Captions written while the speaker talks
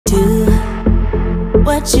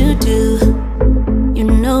what you do. You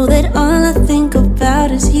know that all I think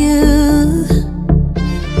about is you.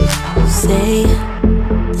 Say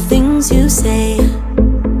the things you say.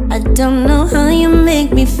 I don't know how you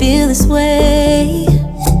make me feel this way.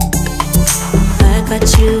 I got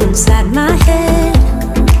you inside my head,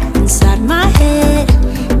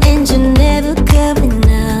 and you're never coming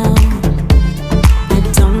out. I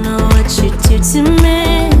don't know what you do to me.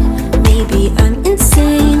 Maybe I'm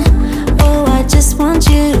insane. Oh, I just want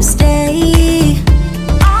you to stay.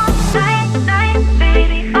 All night, night,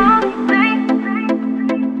 baby, all night.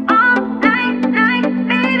 All night, night,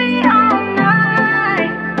 baby, all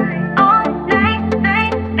night. All night,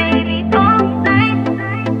 night, baby, all night.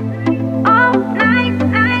 All night,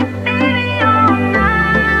 night, baby, all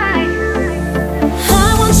night. I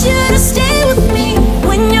want you to stay with me.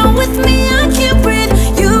 When you're with me, I can't breathe.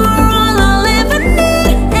 You are all I'll ever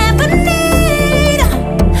need, ever need.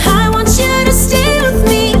 I want you to stay with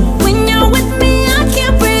me. When you're with me, I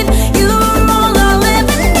can't breathe. You are all I'll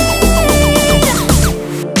ever need.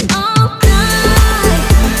 All night.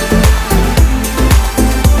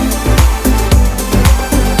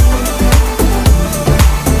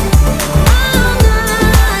 All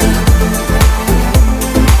night.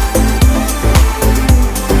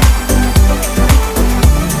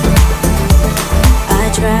 I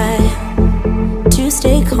try to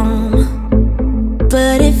stay calm,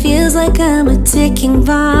 but it feels like I'm a ticking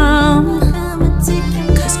bomb.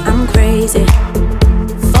 Cause I'm crazy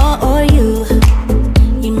for you.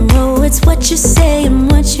 You know it's what you say and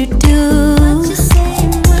what you do.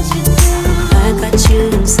 I got you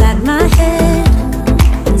inside my head,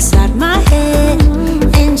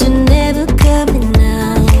 and you're never coming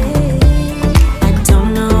out. I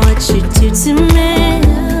don't know what you do to me.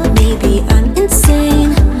 Maybe I'm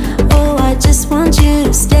insane. Oh, I just want you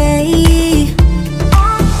to stay.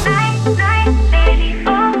 All night, night, baby,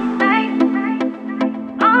 all night.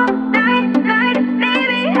 All night, night,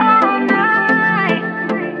 baby, all night.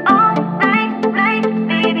 All night, night,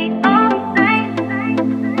 baby, all night.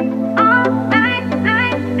 All night,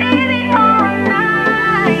 night, baby, all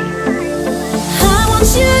night. I want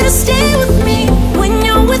you to stay with me. When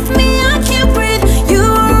you're with me, I can't breathe. You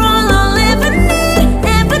are all I'll ever need,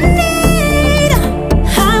 ever need.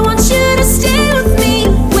 I want you to stay with me.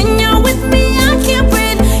 When you're with me, I can't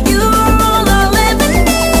breathe. You are all I'll ever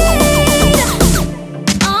need.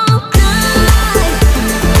 All night. All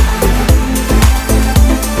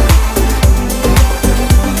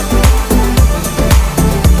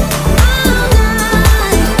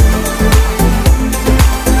night.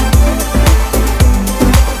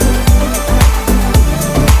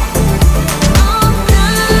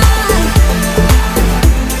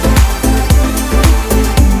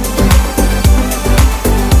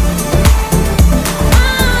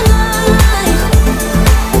 All night.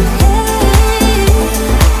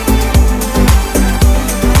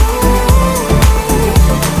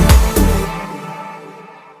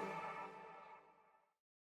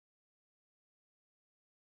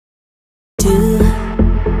 Do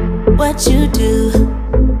what you do.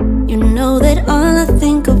 You know that all I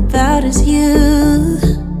think about is you.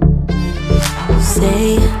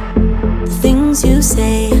 Say the things you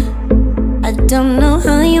say. I don't know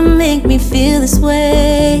how you make me feel this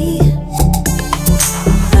way.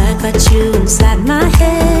 I got you inside my head.